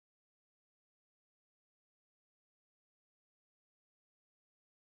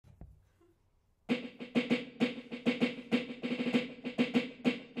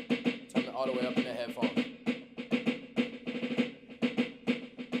all the way up in the headphones.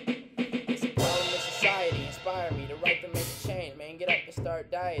 It's a problem in society, inspire me to write to make a change. Man, get up and start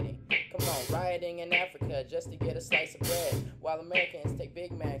dieting. Come on, rioting in Africa just to get a slice of bread, while Americans take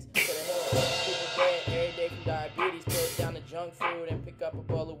Big Macs to the head. People dead every day from diabetes. Put down the junk food and pick up a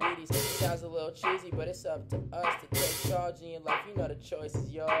bowl of Wheaties. It sounds a little cheesy, but it's up to us to take charge in your life. You know the choice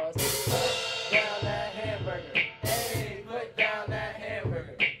is yours. Put down that hamburger. Hey, put down that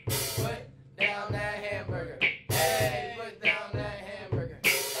hamburger. Put down that hamburger. Hey, put down that hamburger.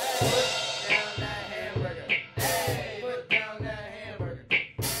 Put down that hamburger. Hey, put down that hamburger.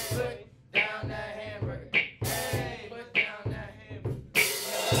 Put down that hamburger. Hey, put down that hamburger.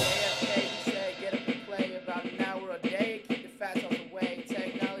 AFK, he said, get up and play about an hour a day. Keep the fats off the way.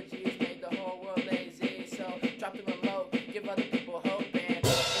 Technology has made the whole world lazy. So drop the remote, give other people hope and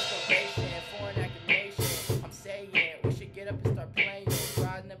inspiration, foreign active nation. I'm saying we should get up and start playing.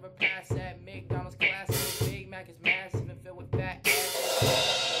 Fries never pass that McDonald's classic. Big Mac is massive and filled with fat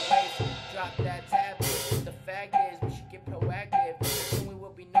ass. Drop that tablet. The fact is, we should get proactive. Soon we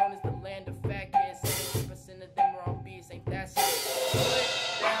will be known as the land of fat kids. 70% of them are on beats, ain't that sick?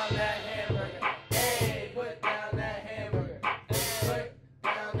 Put down that hamburger. Hey, put down that hamburger. Put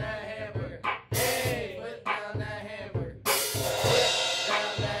down that hamburger. Hey, put down that hamburger. Put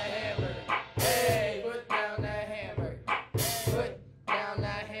down that hamburger. Hey, put down that hamburger. Put down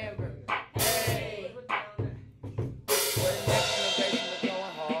that hamburger. Hey, put down that. For the next generation, we're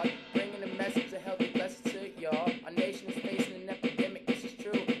going hard, bringing a message of healthy blessings to y'all. Our nation is facing an epidemic, this is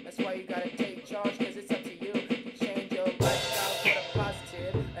true. That's why you gotta take charge, cause it's up to you to change your lifestyle for the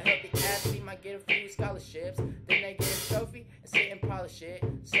positive. A healthy athlete might get a few scholarships, then they get a trophy and sit and polish it.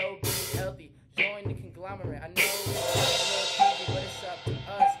 So be healthy, join the conglomerate. I know it's a little cheesy, but it's up to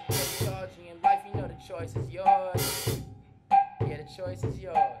us. Take charge in your life, you know the choice is yours. Yeah, the choice is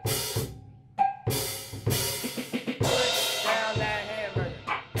yours.